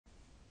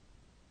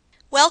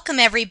Welcome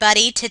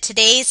everybody to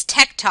today's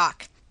Tech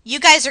Talk. You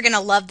guys are going to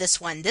love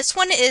this one. This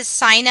one is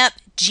SignUp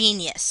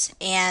Genius,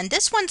 and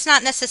this one's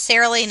not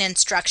necessarily an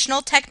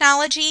instructional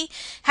technology.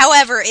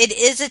 However, it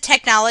is a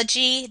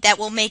technology that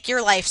will make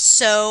your life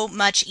so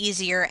much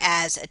easier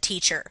as a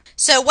teacher.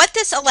 So what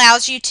this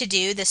allows you to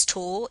do, this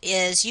tool,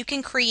 is you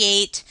can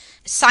create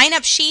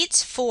sign-up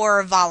sheets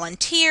for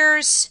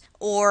volunteers,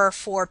 or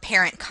for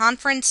parent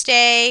conference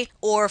day,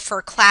 or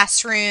for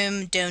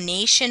classroom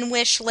donation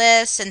wish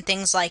lists and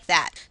things like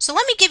that. So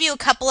let me give you a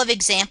couple of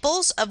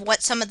examples of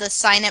what some of the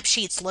sign-up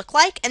sheets look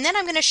like, and then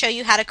I'm going to show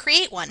you how to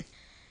create one.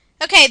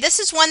 Okay, this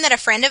is one that a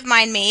friend of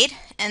mine made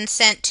and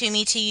sent to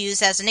me to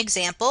use as an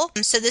example.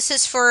 So this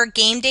is for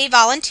game day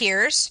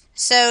volunteers.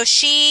 So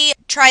she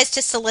tries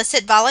to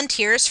solicit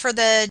volunteers for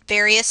the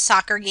various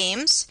soccer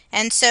games.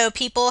 And so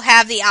people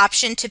have the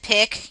option to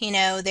pick,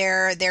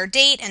 their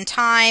date and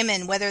time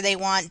and whether they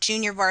want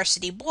junior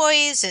varsity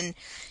boys and,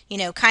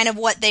 kind of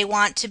what they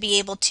want to be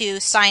able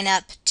to sign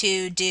up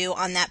to do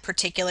on that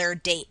particular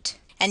date.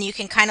 And you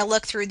can kind of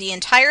look through the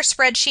entire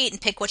spreadsheet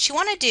and pick what you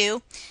want to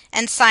do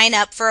and sign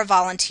up for a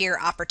volunteer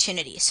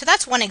opportunity. So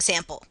that's one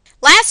example.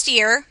 Last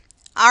year,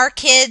 our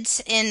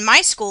kids in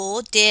my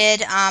school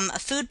did a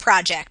food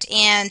project,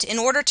 and in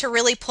order to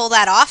really pull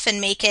that off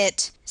and make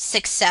it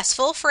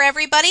successful for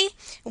everybody,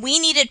 we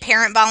needed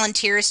parent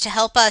volunteers to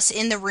help us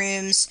in the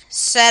rooms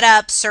set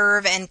up,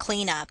 serve, and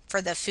clean up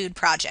for the food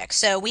project.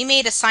 So we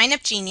made a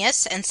sign-up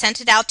Genius and sent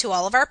it out to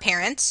all of our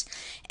parents,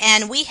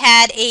 and we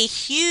had a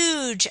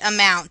huge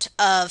amount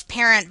of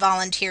parent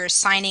volunteers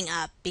signing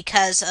up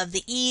because of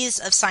the ease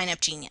of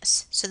sign-up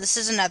Genius. So this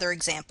is another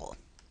example.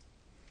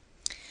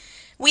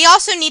 We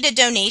also needed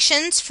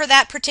donations for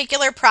that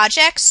particular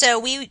project, so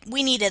we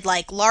needed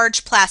like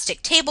large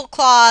plastic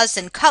tablecloths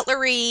and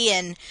cutlery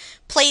and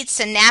plates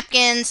and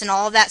napkins and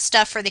all of that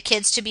stuff for the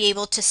kids to be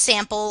able to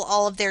sample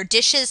all of their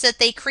dishes that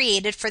they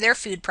created for their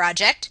food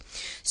project.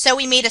 So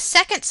we made a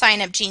second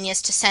sign-up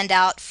Genius to send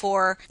out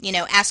for,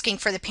 asking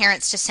for the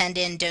parents to send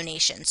in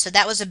donations. So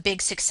that was a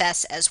big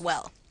success as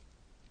well.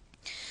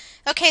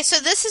 Okay,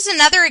 so this is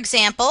another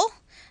example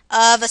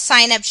of a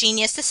sign-up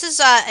Genius. This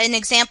is an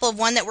example of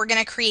one that we're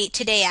going to create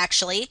today,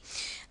 actually.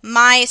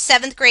 My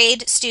 7th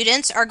grade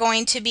students are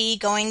going to be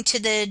going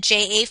to the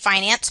JA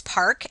Finance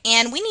Park,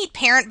 and we need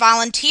parent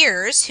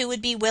volunteers who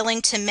would be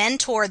willing to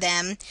mentor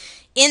them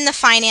in the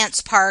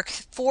Finance Park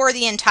for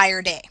the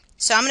entire day.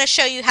 So I'm going to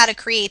show you how to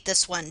create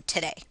this one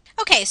today.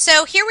 Okay,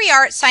 so here we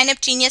are at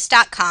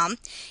signupgenius.com,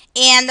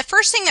 and the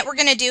first thing that we're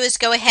going to do is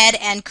go ahead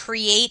and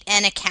create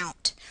an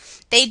account.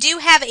 They do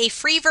have a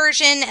free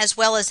version as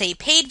well as a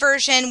paid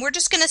version. We're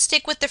just going to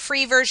stick with the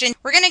free version.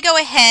 We're going to go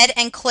ahead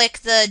and click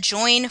the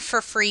Join for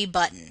Free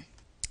button.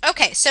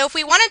 Okay, so if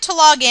we wanted to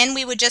log in,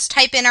 we would just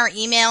type in our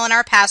email and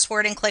our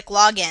password and click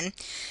Login.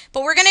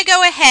 But we're going to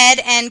go ahead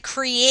and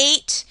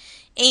create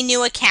a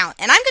new account.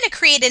 And I'm going to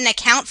create an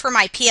account for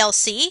my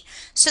PLC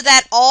so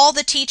that all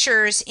the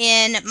teachers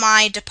in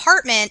my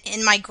department,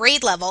 in my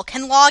grade level,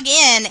 can log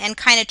in and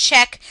kind of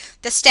check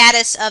the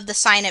status of the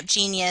sign-up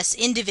Genius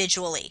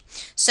individually.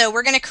 So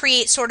we're going to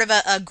create sort of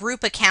a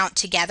group account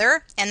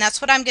together, and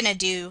that's what I'm going to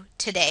do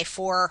today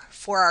for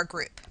our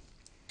group.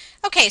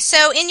 Okay,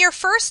 so in your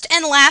first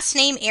and last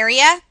name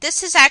area,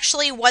 this is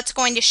actually what's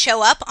going to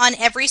show up on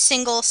every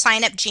single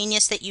sign-up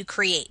Genius that you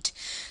create.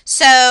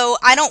 So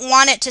I don't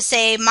want it to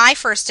say my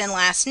first and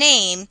last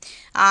name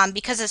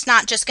because it's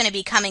not just going to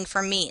be coming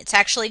from me. It's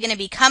actually going to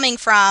be coming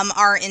from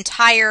our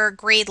entire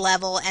grade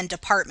level and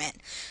department.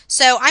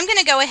 So I'm going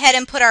to go ahead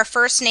and put our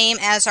first name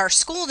as our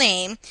school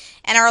name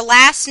and our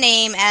last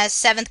name as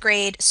 7th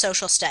grade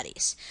social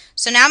studies.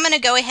 So now I'm going to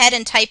go ahead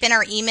and type in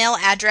our email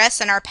address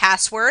and our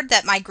password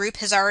that my group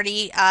has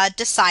already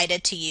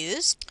decided to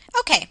use.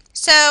 Okay,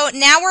 so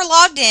now we're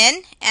logged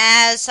in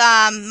as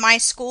my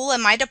school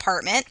and my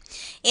department,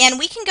 and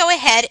we can go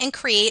ahead and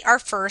create our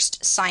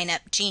first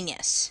sign-up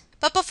Genius.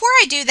 But before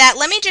I do that,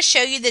 let me just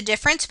show you the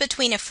difference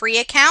between a free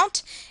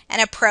account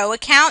and a pro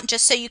account,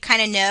 just so you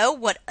kind of know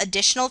what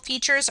additional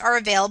features are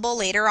available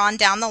later on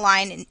down the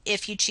line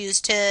if you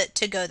choose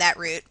to go that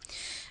route.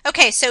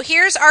 Okay, so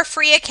here's our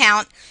free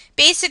account.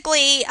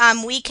 Basically,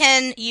 we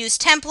can use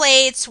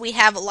templates. We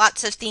have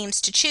lots of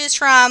themes to choose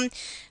from.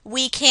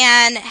 We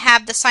can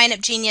have the sign-up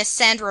Genius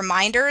send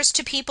reminders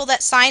to people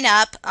that sign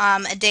up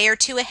a day or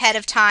two ahead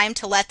of time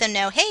to let them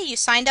know, hey, you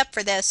signed up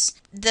for this.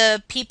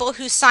 The people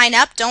who sign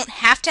up don't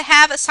have to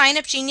have a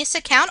sign-up Genius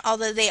account,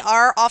 although they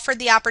are offered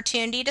the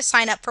opportunity to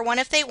sign up for one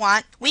if they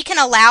want. We can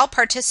allow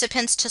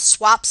participants to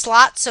swap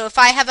slots. So if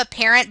I have a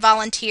parent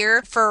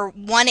volunteer for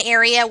one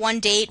area, one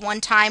date,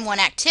 one time, one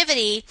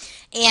activity,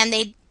 and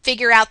they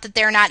figure out that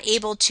they're not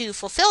able to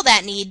fulfill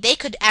that need, they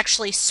could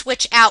actually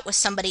switch out with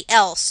somebody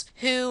else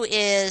who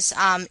is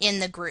in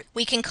the group.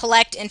 We can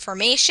collect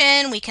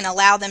information. We can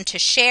allow them to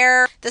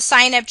share the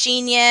sign-up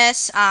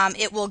Genius.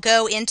 It will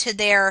go into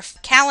their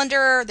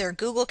calendar, their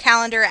Google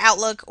Calendar,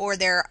 Outlook, or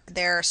their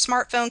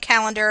smartphone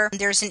calendar.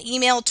 There's an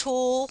email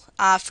tool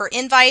for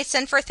invites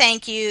and for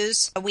thank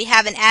yous. We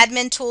have an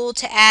admin tool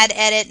to add,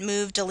 edit,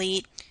 move,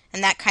 delete.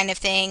 and that kind of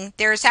thing.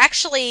 There's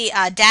actually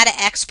data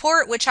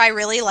export, which I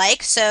really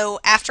like. So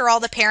after all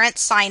the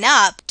parents sign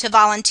up to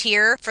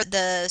volunteer for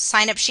the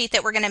sign up sheet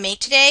that we're going to make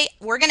today,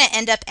 we're going to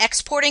end up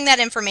exporting that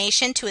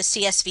information to a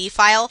CSV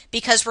file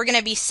because we're going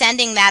to be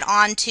sending that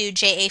on to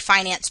JA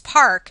Finance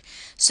Park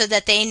so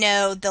that they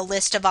know the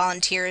list of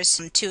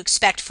volunteers to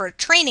expect for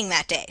training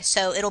that day.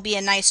 So it'll be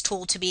a nice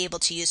tool to be able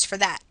to use for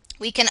that.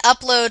 We can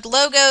upload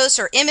logos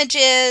or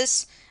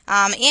images.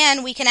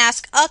 And we can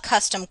ask a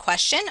custom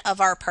question of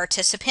our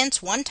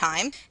participants one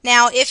time.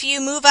 Now, if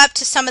you move up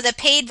to some of the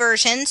paid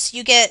versions,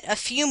 you get a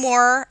few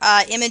more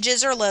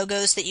images or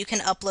logos that you can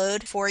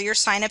upload for your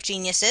Sign Up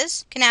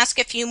Geniuses. You can ask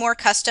a few more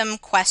custom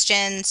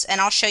questions, and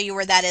I'll show you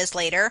where that is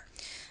later.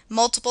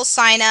 Multiple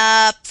sign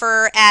up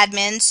for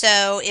admin,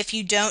 so if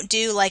you don't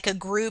do like a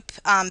group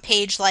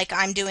page like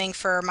I'm doing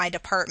for my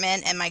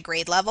department and my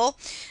grade level,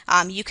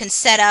 you can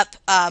set up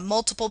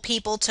multiple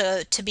people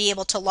to be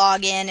able to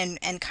log in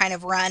and kind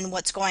of run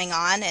what's going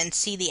on and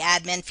see the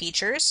admin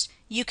features.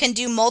 You can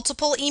do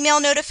multiple email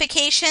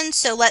notifications.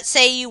 So let's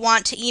say you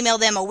want to email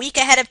them a week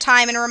ahead of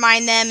time and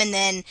remind them, and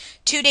then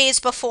 2 days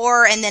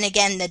before, and then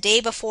again the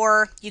day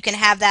before. You can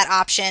have that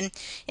option.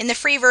 In the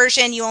free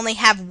version, you only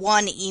have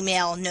one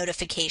email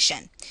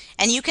notification.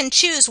 And you can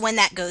choose when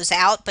that goes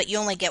out, but you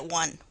only get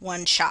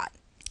one shot.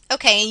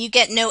 Okay, and you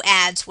get no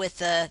ads with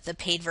the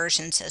paid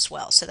versions as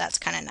well, so that's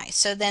kind of nice.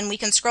 So then we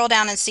can scroll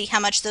down and see how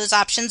much those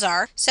options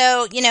are.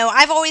 So, you know,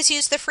 I've always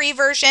used the free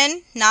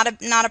version, not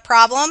a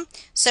problem.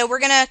 So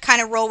we're going to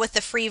kind of roll with the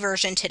free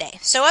version today.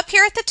 So up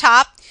here at the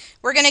top,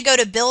 we're going to go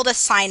to build a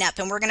sign up,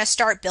 and we're going to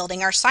start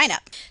building our sign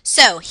up.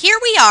 So here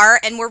we are,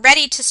 and we're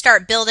ready to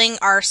start building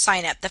our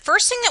sign up. The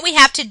first thing that we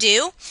have to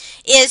do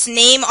is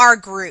name our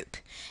group.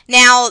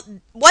 Now,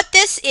 what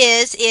this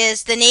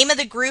is the name of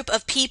the group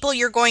of people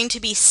you're going to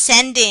be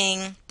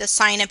sending the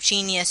Sign Up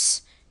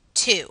Genius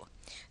to.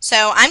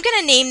 So I'm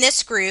going to name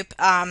this group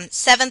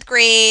 7th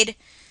grade,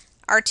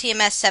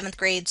 RTMS 7th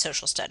grade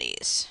Social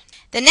Studies.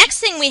 The next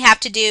thing we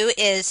have to do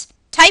is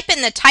type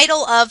in the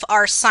title of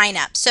our sign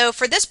up. So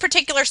for this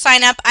particular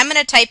sign up, I'm going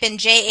to type in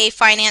JA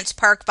Finance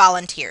Park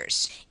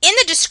Volunteers. In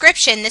the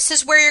description, this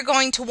is where you're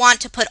going to want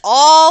to put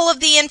all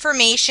of the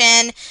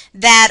information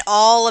that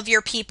all of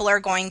your people are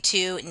going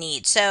to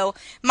need. So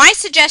my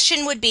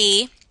suggestion would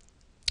be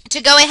to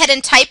go ahead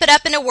and type it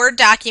up in a Word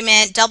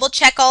document, double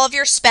check all of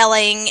your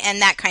spelling and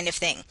that kind of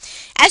thing.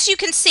 As you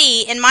can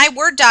see in my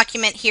Word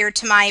document here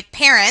to my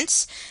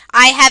parents,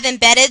 I have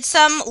embedded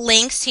some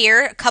links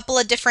here, a couple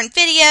of different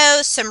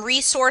videos, some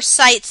resource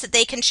sites that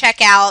they can check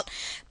out,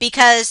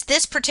 because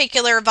this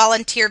particular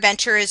volunteer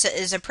venture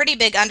is a pretty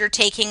big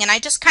undertaking, and I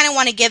just kind of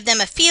want to give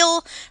them a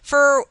feel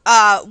for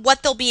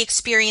what they'll be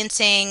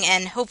experiencing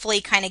and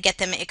hopefully kind of get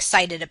them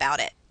excited about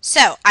it.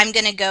 So I'm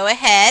going to go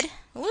ahead,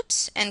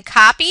 and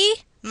copy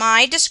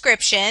my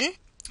description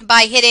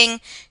by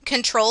hitting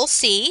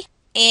Control-C,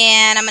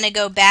 and I'm going to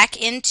go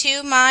back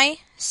into my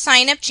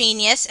Sign Up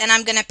Genius, and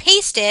I'm going to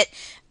paste it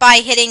by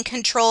hitting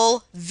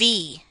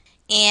Control-V.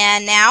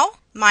 And now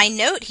my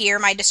note here,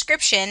 my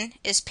description,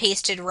 is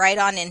pasted right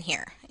on in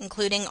here,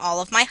 including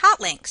all of my hot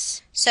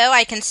links. So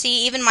I can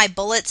see even my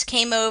bullets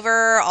came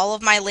over, all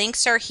of my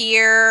links are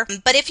here.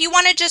 But if you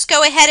want to just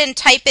go ahead and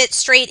type it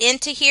straight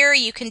into here,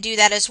 you can do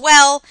that as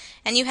well.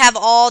 And you have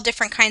all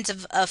different kinds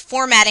of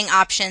formatting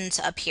options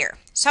up here.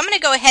 So I'm going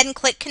to go ahead and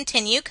click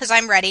Continue because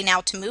I'm ready now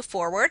to move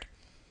forward.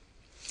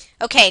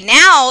 Okay,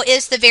 now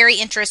is the very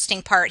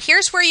interesting part.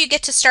 Here's where you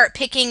get to start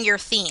picking your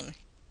theme.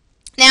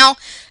 Now,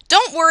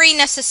 don't worry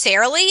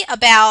necessarily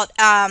about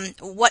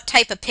what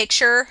type of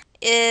picture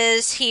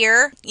is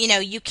here. You know,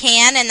 you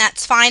can, and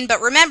that's fine, but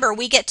remember,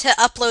 we get to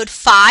upload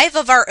 5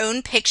 of our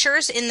own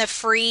pictures in the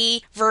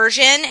free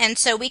version, and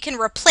so we can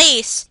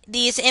replace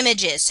these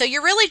images. So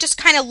you're really just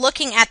kind of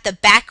looking at the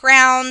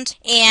background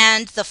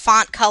and the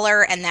font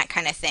color and that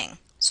kind of thing.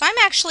 So I'm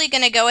actually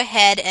going to go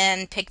ahead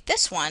and pick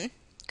this one,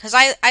 because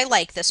I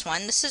like this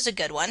one. This is a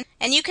good one.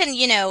 And you can,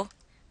 you know,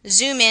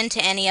 zoom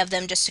into any of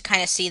them just to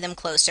kind of see them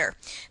closer.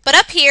 But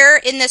up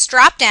here in this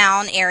drop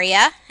down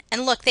area,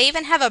 and look, they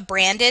even have a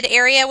branded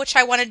area, which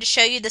I wanted to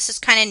show you. This is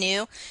kind of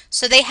new.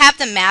 So they have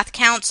the Math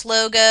Counts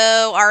logo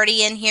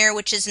already in here,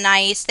 which is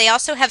nice. They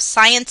also have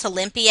Science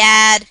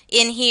Olympiad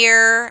in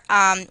here,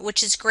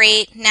 which is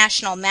great.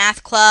 National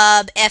Math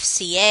Club,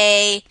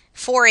 FCA,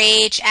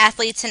 4-H,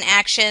 Athletes in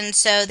Action.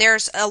 So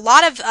there's a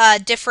lot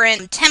of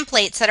different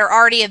templates that are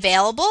already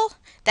available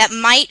that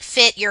might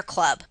fit your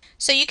club.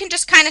 So you can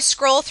just kind of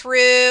scroll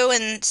through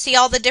and see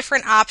all the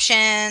different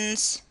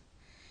options,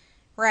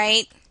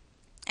 right?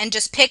 And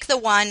just pick the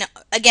one.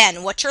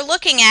 Again, what you're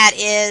looking at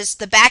is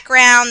the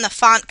background, the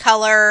font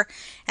color,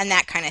 and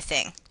that kind of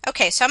thing.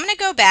 Okay, so I'm going to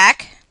go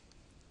back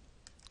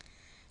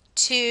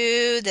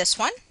to this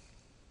one.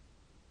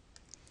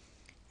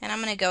 And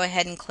I'm going to go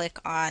ahead and click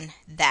on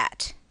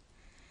that.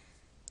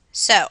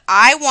 So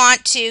I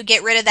want to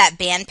get rid of that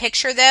band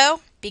picture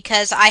though,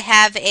 because I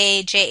have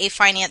a JA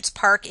Finance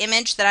Park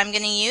image that I'm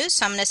going to use.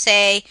 So I'm going to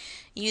say,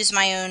 use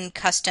my own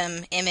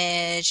custom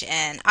image,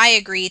 and I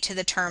agree to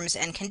the terms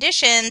and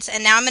conditions,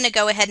 and now I'm going to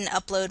go ahead and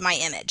upload my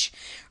image.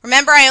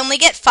 Remember, I only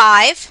get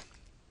 5,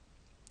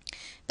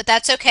 but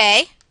that's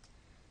okay.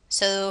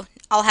 So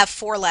I'll have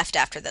 4 left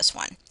after this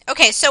one.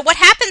 Okay, so what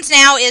happens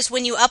now is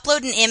when you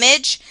upload an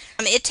image,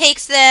 it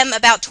takes them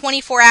about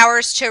 24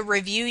 hours to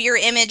review your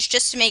image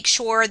just to make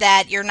sure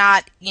that you're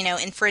not,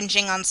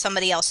 infringing on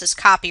somebody else's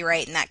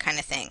copyright and that kind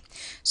of thing.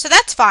 So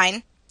that's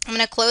fine. I'm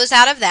going to close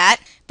out of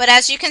that. But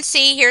as you can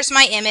see, here's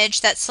my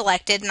image that's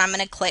selected, and I'm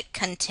going to click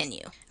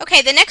Continue.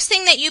 Okay, the next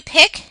thing that you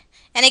pick,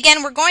 and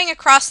again, we're going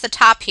across the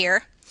top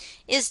here,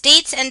 is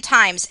dates and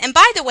times. And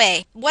by the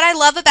way, what I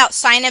love about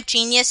SignUp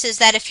Genius is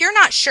that if you're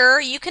not sure,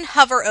 you can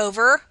hover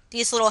over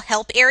these little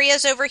help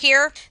areas over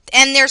here.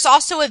 And there's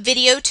also a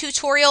video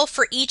tutorial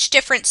for each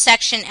different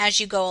section as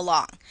you go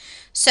along.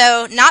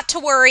 So not to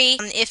worry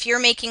if you're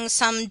making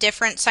some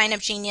different SignUp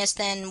Genius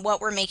than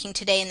what we're making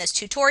today in this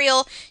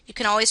tutorial. You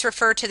can always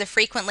refer to the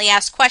frequently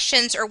asked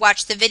questions or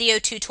watch the video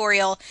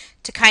tutorial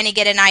to kind of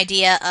get an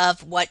idea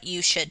of what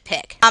you should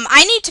pick.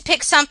 I need to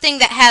pick something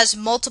that has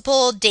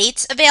multiple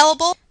dates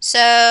available.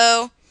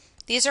 So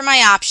these are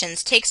my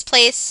options. Takes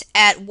place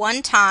at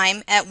one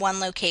time at one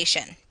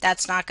location.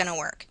 That's not going to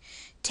work.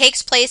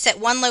 Takes place at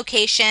one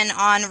location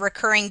on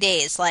recurring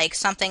days, like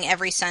something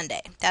every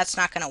Sunday. That's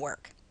not going to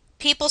work.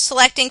 People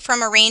selecting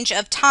from a range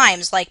of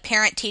times, like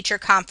parent-teacher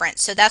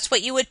conference. So that's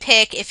what you would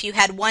pick if you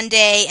had one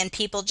day and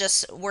people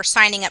just were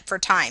signing up for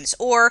times.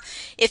 Or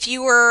if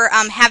you were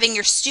having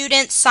your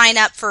students sign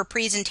up for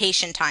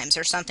presentation times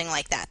or something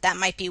like that. That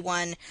might be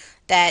one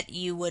that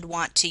you would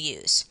want to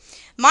use.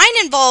 Mine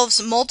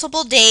involves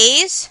multiple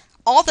days,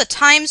 all the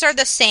times are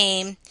the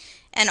same,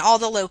 and all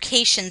the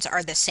locations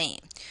are the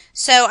same.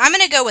 So I'm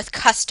going to go with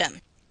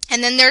custom.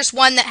 And then there's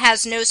one that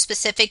has no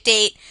specific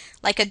date,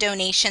 like a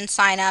donation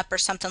sign up or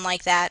something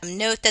like that.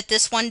 Note that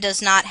this one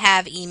does not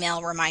have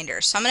email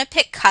reminders. So I'm going to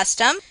pick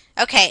custom.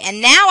 Okay,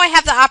 and now I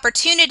have the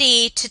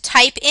opportunity to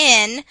type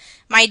in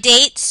my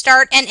date,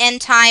 start and end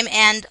time,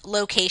 and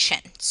location.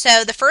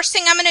 So the first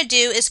thing I'm going to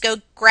do is go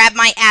grab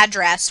my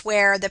address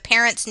where the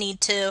parents need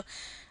to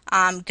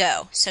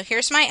go. So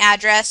here's my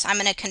address. I'm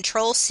going to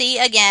Control-C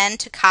again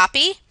to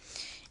copy,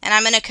 and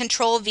I'm going to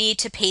Control-V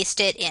to paste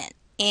it in.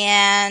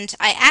 And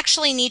I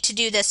actually need to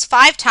do this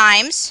 5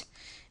 times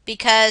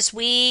because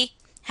we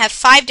have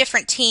 5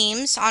 different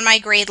teams on my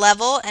grade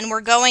level and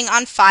we're going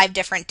on 5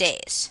 different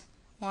days.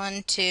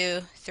 1,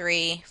 2,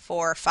 3,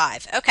 4,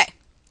 5. Okay,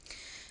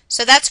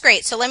 so that's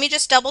great. So let me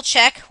just double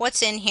check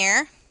what's in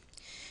here.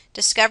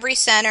 Discovery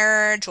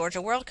Center,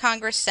 Georgia World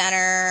Congress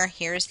Center,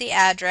 here's the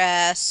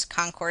address,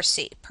 Concourse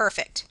C.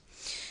 Perfect.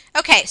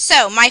 Okay,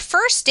 so my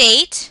first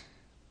date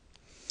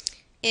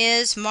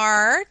is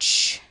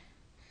March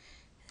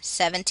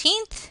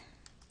 17th.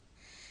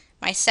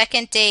 My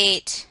second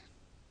date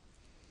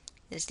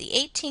is the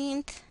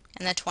 18th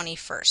and the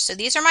 21st. So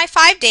these are my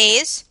 5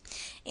 days,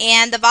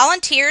 and the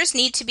volunteers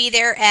need to be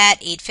there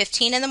at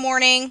 8:15 in the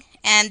morning,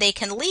 and they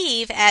can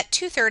leave at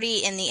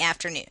 2:30 in the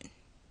afternoon.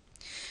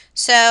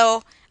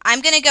 So I'm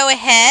going to go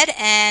ahead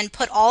and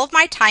put all of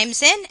my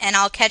times in, and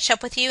I'll catch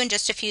up with you in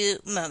just a few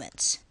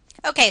moments.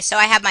 Okay, so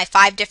I have my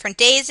 5 different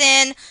days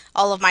in,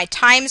 all of my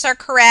times are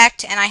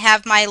correct, and I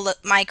have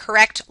my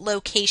correct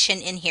location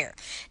in here.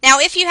 Now,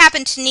 if you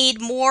happen to need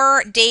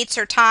more dates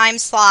or time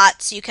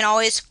slots, you can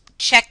always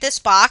check this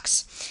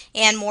box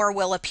and more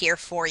will appear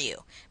for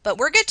you. But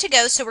we're good to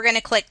go, so we're going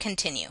to click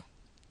Continue.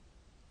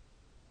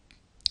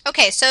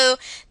 Okay, so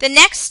the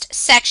next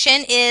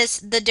section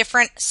is the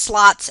different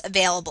slots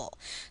available.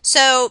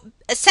 So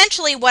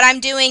essentially what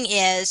I'm doing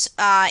is,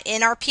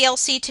 in our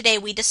PLC today,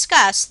 we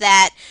discussed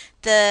that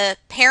the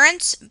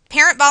parent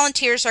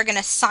volunteers are going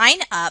to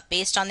sign up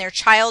based on their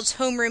child's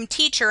homeroom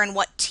teacher and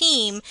what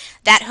team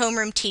that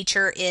homeroom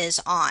teacher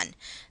is on,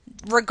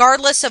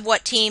 regardless of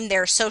what team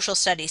their social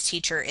studies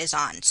teacher is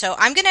on. So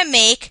I'm going to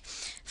make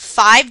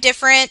 5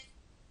 different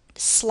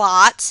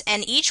slots,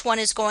 and each one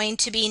is going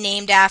to be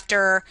named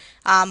after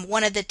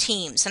one of the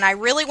teams. And I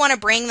really want to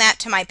bring that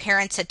to my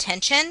parents'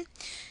 attention.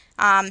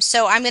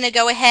 So I'm going to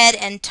go ahead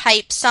and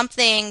type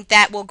something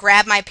that will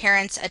grab my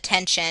parents'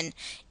 attention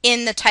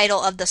in the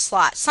title of the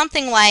slot.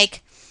 Something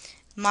like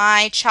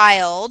my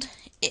child's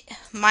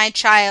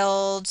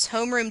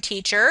homeroom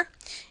teacher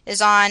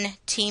is on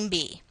Team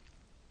B.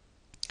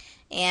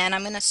 And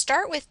I'm going to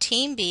start with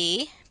Team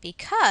B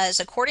because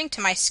according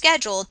to my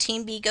schedule,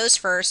 Team B goes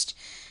first,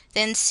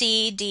 then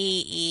C,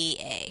 D, E,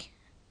 A.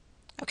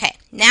 Okay,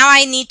 now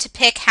I need to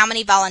pick how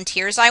many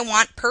volunteers I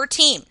want per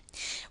team.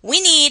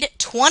 We need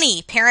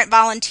 20 parent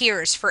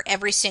volunteers for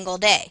every single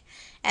day,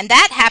 and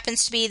that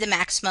happens to be the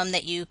maximum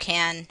that you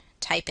can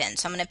type in.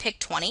 So I'm going to pick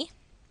 20.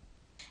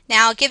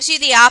 Now it gives you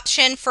the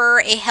option for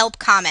a help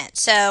comment.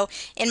 So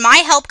in my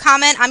help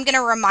comment, I'm going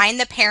to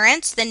remind the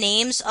parents the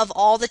names of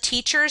all the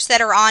teachers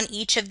that are on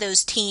each of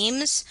those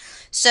teams,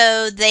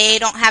 so they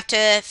don't have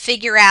to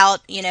figure out,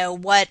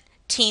 what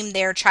team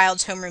their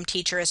child's homeroom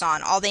teacher is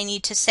on. All they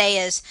need to say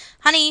is,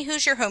 honey,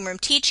 who's your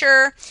homeroom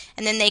teacher?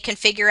 And then they can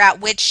figure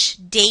out which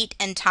date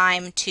and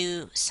time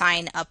to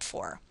sign up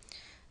for.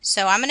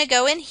 So I'm going to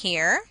go in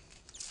here,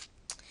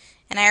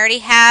 and I already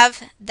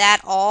have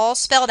that all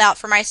spelled out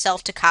for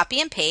myself to copy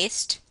and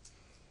paste.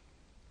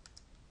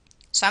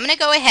 So I'm going to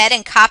go ahead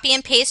and copy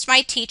and paste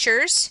my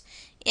teachers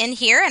in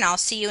here, and I'll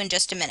see you in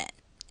just a minute.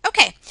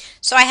 Okay,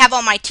 so I have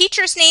all my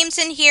teachers' names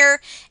in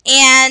here,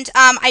 and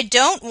I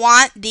don't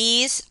want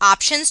these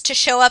options to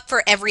show up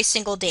for every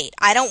single date.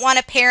 I don't want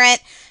a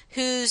parent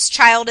whose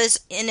child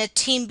is in a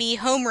Team B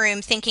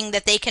homeroom thinking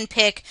that they can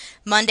pick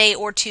Monday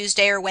or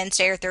Tuesday or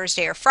Wednesday or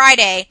Thursday or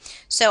Friday.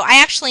 So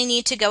I actually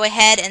need to go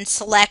ahead and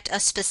select a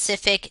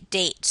specific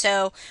date.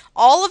 So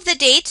all of the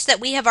dates that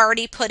we have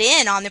already put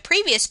in on the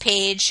previous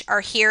page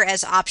are here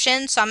as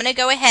options. So I'm going to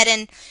go ahead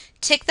and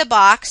tick the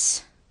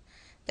box,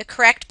 the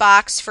correct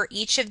box for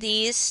each of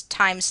these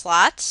time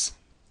slots.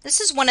 This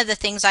is one of the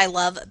things I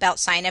love about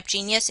SignUp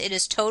Genius. It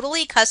is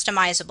totally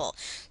customizable.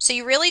 So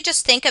you really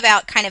just think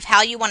about kind of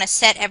how you want to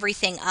set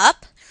everything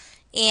up,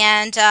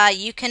 and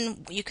you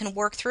can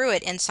work through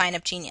it in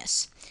SignUp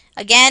Genius.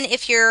 Again,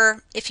 if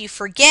you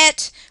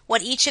forget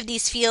what each of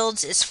these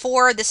fields is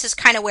for, this is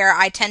kind of where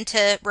I tend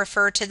to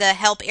refer to the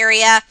help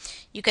area.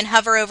 You can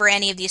hover over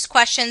any of these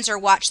questions or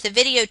watch the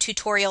video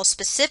tutorial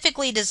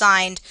specifically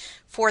designed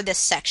for this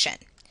section.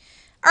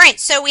 All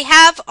right, so we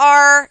have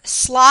our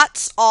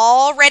slots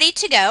all ready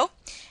to go.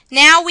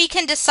 Now we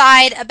can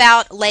decide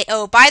about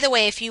oh, by the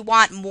way, if you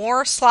want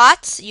more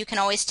slots, you can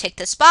always tick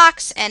this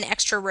box and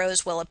extra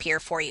rows will appear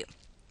for you.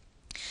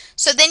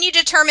 So then you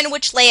determine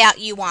which layout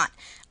you want.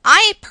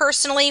 I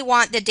personally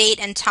want the date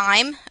and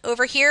time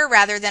over here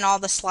rather than all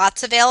the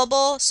slots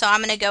available, so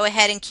I'm going to go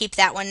ahead and keep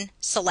that one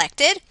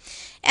selected.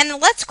 And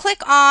let's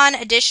click on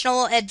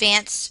additional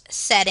advanced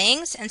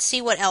settings and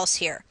see what else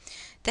here.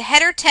 The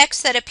header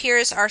text that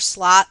appears our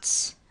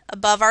slots,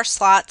 above our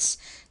slots,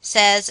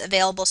 says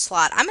available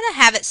slot. I'm going to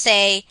have it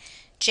say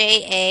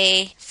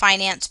JA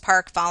Finance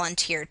Park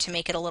Volunteer to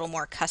make it a little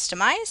more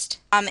customized.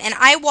 And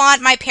I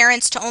want my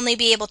parents to only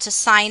be able to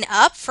sign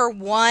up for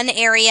one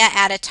area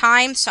at a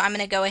time, so I'm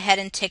going to go ahead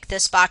and tick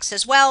this box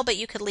as well, but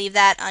you could leave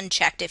that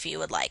unchecked if you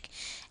would like.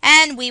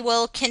 And we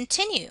will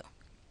continue.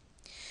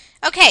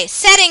 Okay,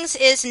 settings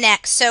is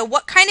next. So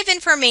what kind of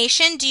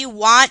information do you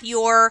want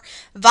your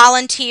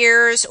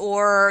volunteers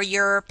or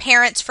your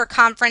parents for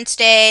conference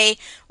day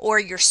or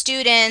your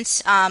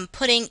students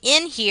putting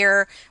in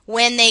here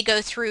when they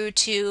go through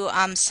to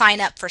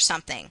sign up for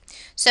something?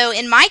 So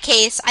in my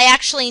case, I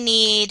actually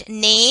need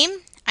name,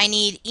 I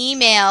need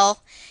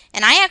email,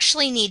 and I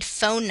actually need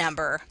phone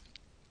number.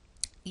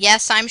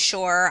 Yes, I'm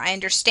sure. I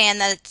understand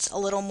that it's a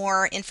little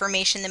more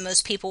information than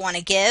most people want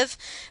to give,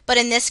 but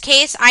in this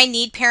case, I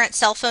need parent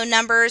cell phone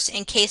numbers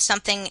in case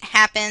something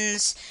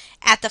happens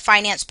at the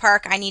finance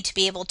park. I need to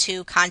be able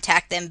to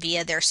contact them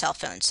via their cell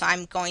phone, so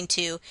I'm going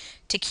to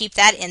keep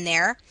that in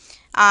there.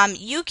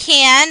 You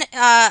can,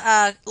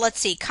 let's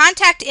see,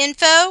 contact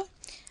info.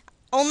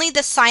 Only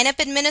the sign-up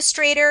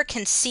administrator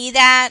can see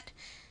that.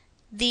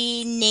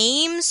 The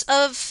names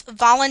of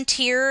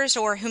volunteers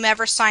or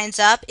whomever signs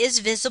up is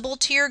visible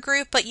to your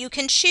group, but you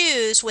can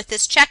choose with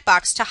this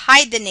checkbox to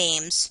hide the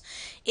names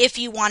if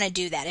you want to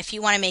do that, if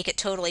you want to make it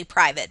totally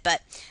private.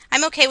 But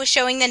I'm okay with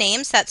showing the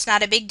names. That's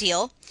not a big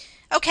deal.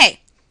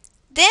 Okay,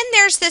 then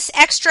there's this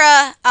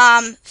extra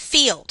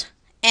field,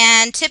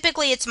 and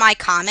typically it's my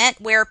comment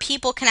where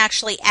people can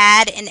actually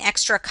add an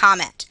extra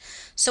comment.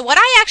 So what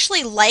I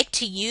actually like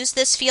to use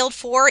this field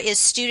for is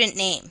student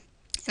name.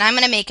 And I'm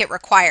going to make it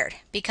required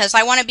because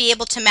I want to be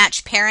able to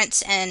match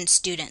parents and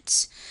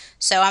students.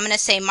 So I'm going to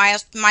say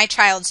my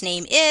child's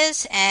name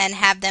is and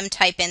have them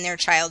type in their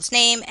child's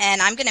name, and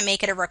I'm going to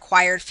make it a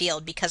required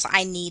field because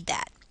I need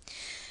that.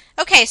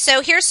 Okay,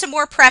 so here's some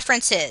more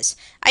preferences.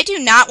 I do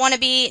not want to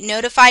be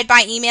notified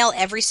by email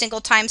every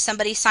single time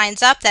somebody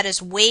signs up. That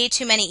is way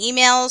too many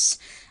emails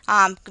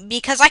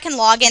because I can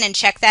log in and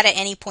check that at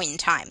any point in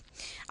time.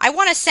 I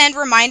want to send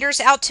reminders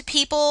out to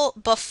people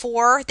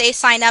before they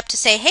sign up to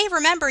say, hey,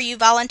 remember you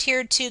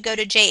volunteered to go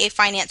to JA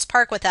Finance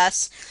Park with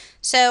us.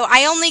 So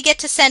I only get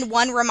to send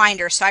one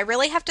reminder, so I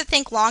really have to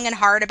think long and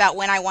hard about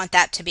when I want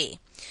that to be.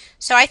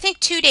 So I think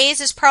 2 days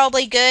is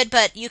probably good,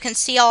 but you can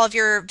see all of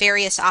your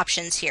various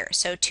options here.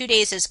 So 2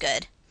 days is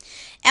good.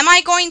 Am I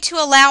going to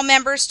allow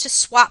members to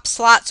swap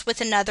slots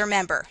with another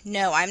member?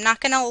 No, I'm not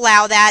going to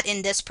allow that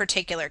in this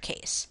particular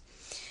case.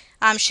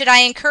 Should I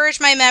encourage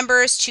my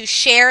members to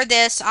share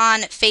this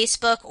on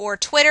Facebook or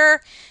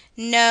Twitter?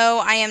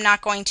 No, I am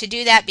not going to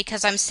do that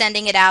because I'm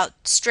sending it out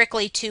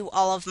strictly to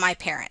all of my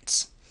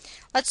parents.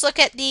 Let's look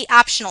at the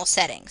optional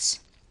settings.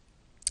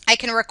 I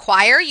can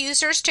require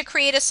users to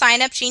create a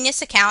SignUp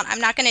Genius account. I'm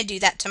not going to do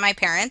that to my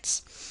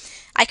parents.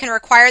 I can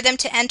require them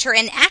to enter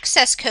an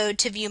access code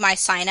to view my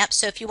sign-up.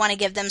 So if you want to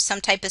give them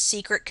some type of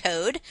secret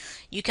code,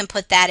 you can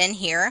put that in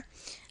here.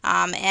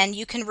 And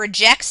you can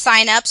reject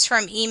sign-ups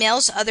from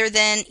emails other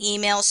than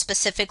emails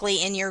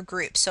specifically in your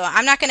group. So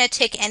I'm not going to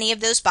tick any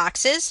of those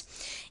boxes.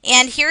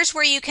 And here's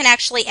where you can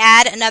actually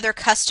add another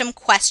custom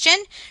question.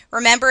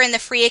 Remember, in the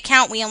free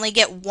account, we only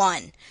get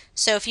one.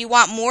 So if you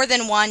want more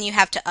than one, you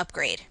have to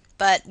upgrade.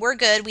 But we're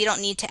good. We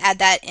don't need to add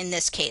that in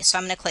this case. So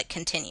I'm going to click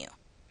continue.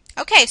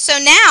 Okay, so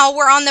now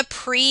we're on the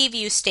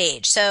preview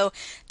stage. So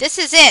this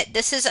is it.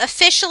 This is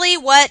officially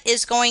what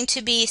is going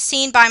to be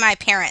seen by my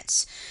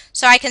parents.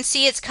 So I can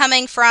see it's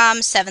coming from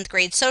 7th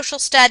grade social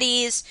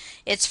studies.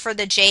 It's for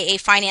the JA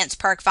Finance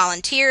Park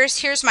volunteers.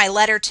 Here's my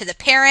letter to the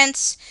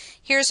parents.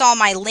 Here's all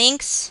my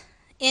links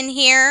in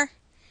here.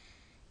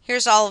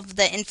 Here's all of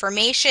the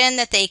information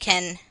that they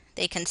can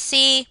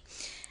see.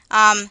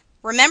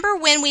 Remember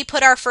when we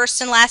put our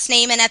first and last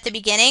name in at the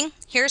beginning?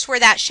 Here's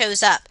where that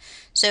shows up.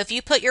 So if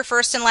you put your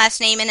first and last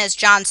name in as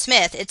John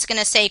Smith, it's going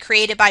to say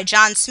created by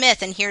John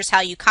Smith, and here's how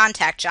you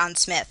contact John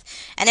Smith.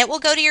 And it will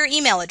go to your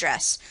email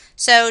address.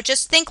 So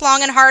just think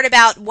long and hard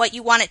about what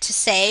you want it to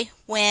say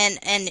when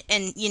and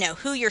you know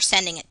who you're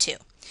sending it to.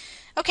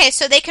 Okay,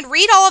 so they can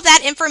read all of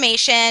that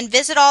information,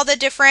 visit all the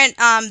different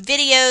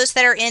videos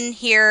that are in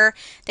here.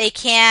 They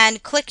can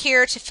click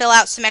here to fill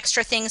out some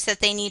extra things that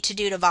they need to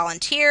do to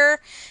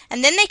volunteer,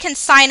 and then they can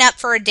sign up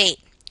for a date.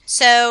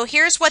 So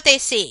here's what they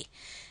see.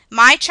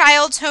 My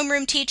child's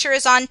homeroom teacher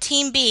is on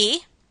Team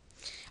B.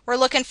 We're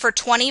looking for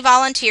 20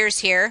 volunteers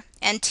here,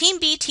 and Team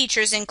B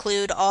teachers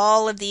include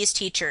all of these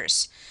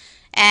teachers.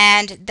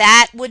 And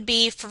that would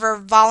be for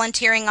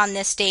volunteering on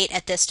this date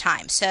at this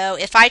time. So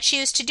if I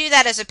choose to do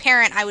that as a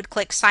parent, I would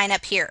click sign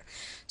up here.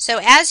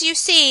 So as you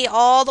see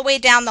all the way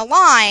down the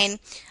line,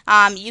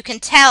 you can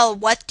tell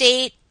what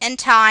date and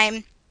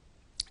time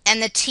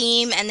and the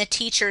team and the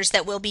teachers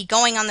that will be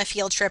going on the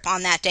field trip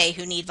on that day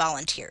who need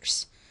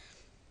volunteers.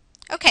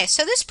 Okay,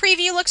 so this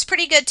preview looks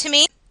pretty good to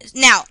me.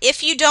 Now,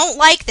 if you don't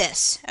like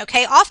this,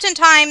 okay,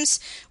 oftentimes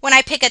when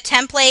I pick a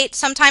template,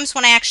 sometimes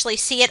when I actually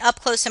see it up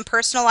close and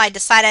personal, I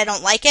decide I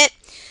don't like it.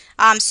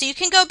 So you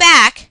can go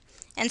back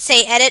and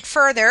say edit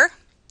further,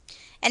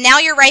 and now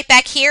you're right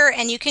back here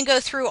and you can go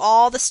through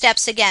all the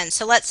steps again.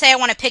 So let's say I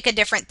want to pick a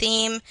different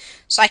theme,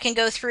 so I can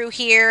go through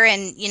here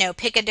and, you know,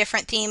 pick a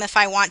different theme if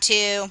I want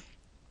to.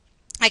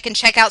 I can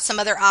check out some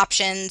other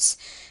options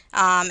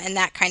and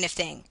that kind of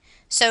thing.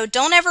 So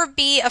don't ever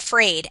be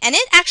afraid. And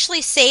it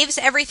actually saves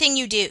everything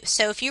you do.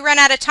 So if you run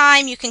out of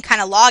time, you can kind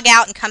of log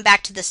out and come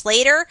back to this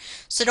later.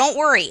 So don't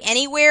worry.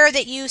 Anywhere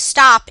that you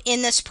stop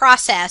in this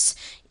process,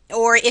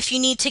 or if you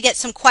need to get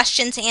some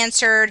questions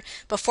answered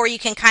before you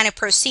can kind of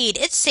proceed,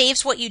 it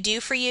saves what you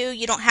do for you.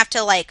 You don't have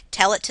to like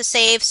tell it to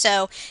save.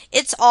 So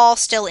it's all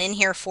still in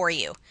here for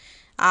you.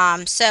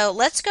 So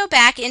let's go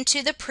back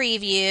into the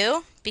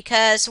preview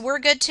because we're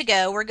good to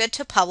go. We're good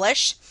to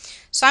publish.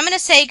 So I'm going to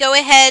say go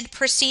ahead,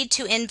 proceed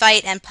to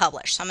invite and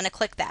publish. So I'm going to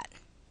click that.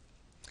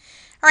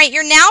 All right,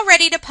 you're now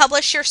ready to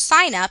publish your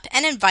sign up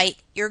and invite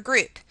your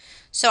group.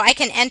 So I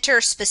can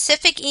enter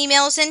specific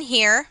emails in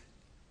here,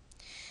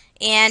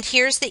 and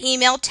here's the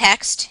email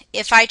text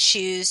if I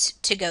choose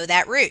to go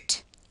that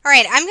route. All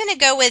right, I'm going to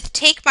go with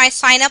take my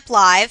sign up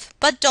live,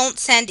 but don't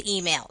send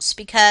emails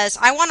because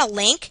I want a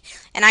link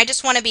and I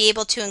just want to be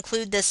able to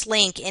include this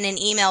link in an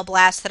email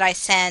blast that I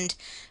send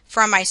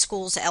from my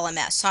school's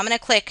LMS. So I'm going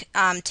to click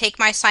take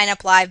my sign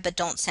up live, but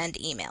don't send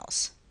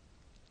emails.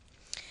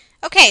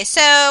 Okay,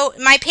 so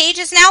my page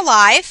is now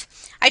live.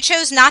 I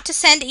chose not to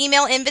send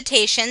email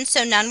invitations,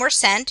 so none were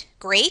sent.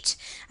 Great.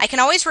 I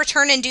can always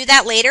return and do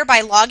that later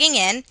by logging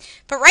in.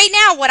 But right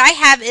now what I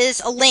have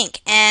is a link,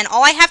 and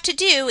all I have to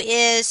do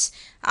is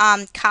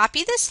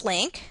copy this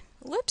link,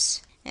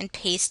 whoops, and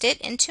paste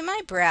it into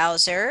my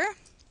browser.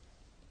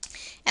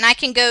 And I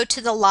can go to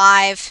the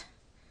live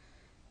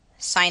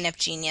SignUp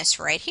Genius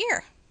right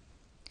here.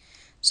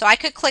 So I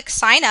could click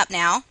sign up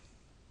now,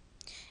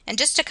 and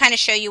just to kind of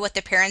show you what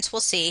the parents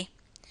will see.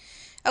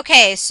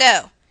 Okay,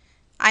 so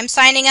I'm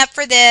signing up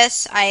for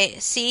this. I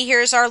see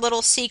here's our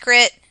little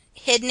secret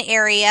hidden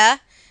area.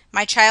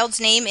 My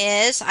child's name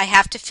is, I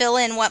have to fill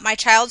in what my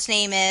child's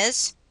name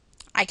is.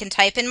 I can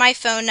type in my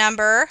phone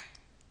number.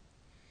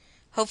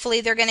 Hopefully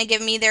they're going to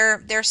give me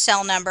their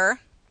cell number.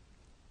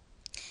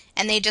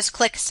 And they just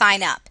click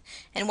sign up.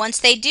 And once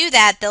they do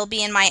that, they'll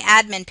be in my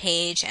admin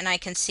page and I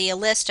can see a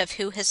list of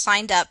who has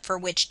signed up for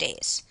which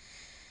days.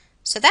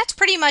 So that's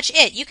pretty much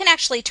it. You can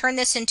actually turn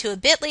this into a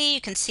bit.ly.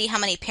 You can see how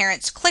many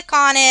parents click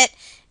on it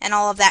and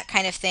all of that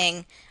kind of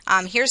thing.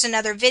 Here's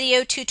another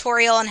video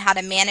tutorial on how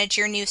to manage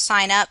your new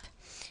sign up.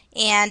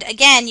 And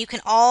again, you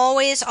can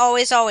always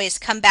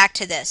come back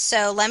to this.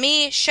 So let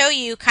me show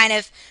you kind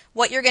of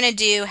what you're going to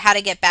do, how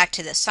to get back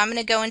to this. So I'm going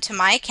to go into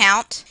my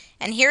account.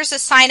 And here's a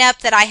sign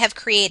up that I have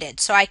created.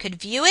 So I could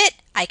view it,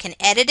 I can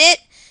edit it,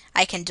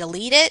 I can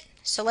delete it.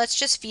 So let's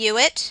just view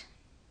it.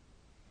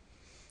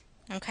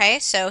 Okay,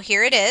 so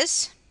here it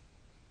is.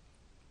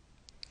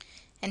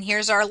 And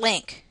here's our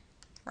link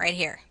right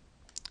here.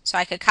 So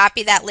I could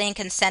copy that link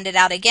and send it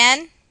out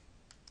again.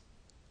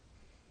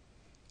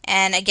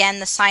 And again,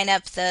 the sign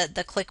up,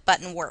 the click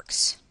button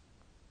works.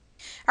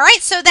 All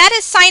right, so that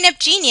is SignUp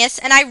Genius,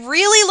 and I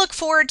really look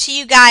forward to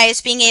you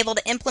guys being able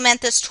to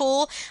implement this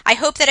tool. I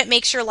hope that it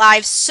makes your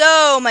lives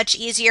so much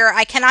easier.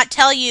 I cannot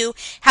tell you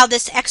how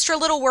this extra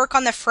little work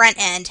on the front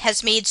end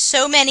has made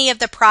so many of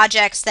the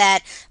projects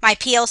that my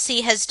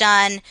PLC has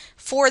done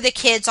for the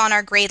kids on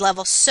our grade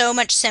level so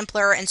much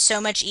simpler and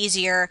so much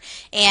easier.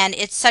 And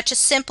it's such a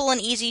simple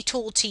and easy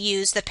tool to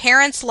use. The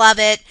parents love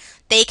it.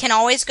 They can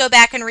always go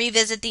back and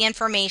revisit the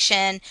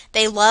information.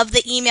 They love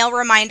the email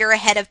reminder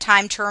ahead of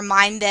time to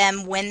remind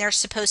them when they're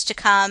supposed to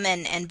come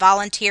and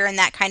volunteer and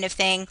that kind of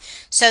thing.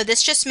 So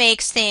this just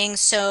makes things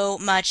so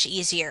much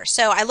easier.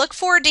 So I look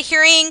forward to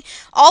hearing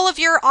all of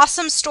your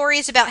awesome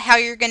stories about how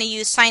you're going to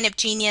use SignUp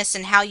Genius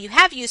and how you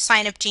have used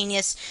SignUp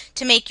Genius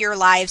to make your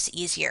lives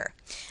easier.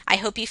 I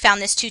hope you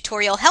found this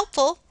tutorial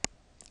helpful.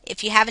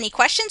 If you have any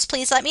questions,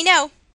 please let me know.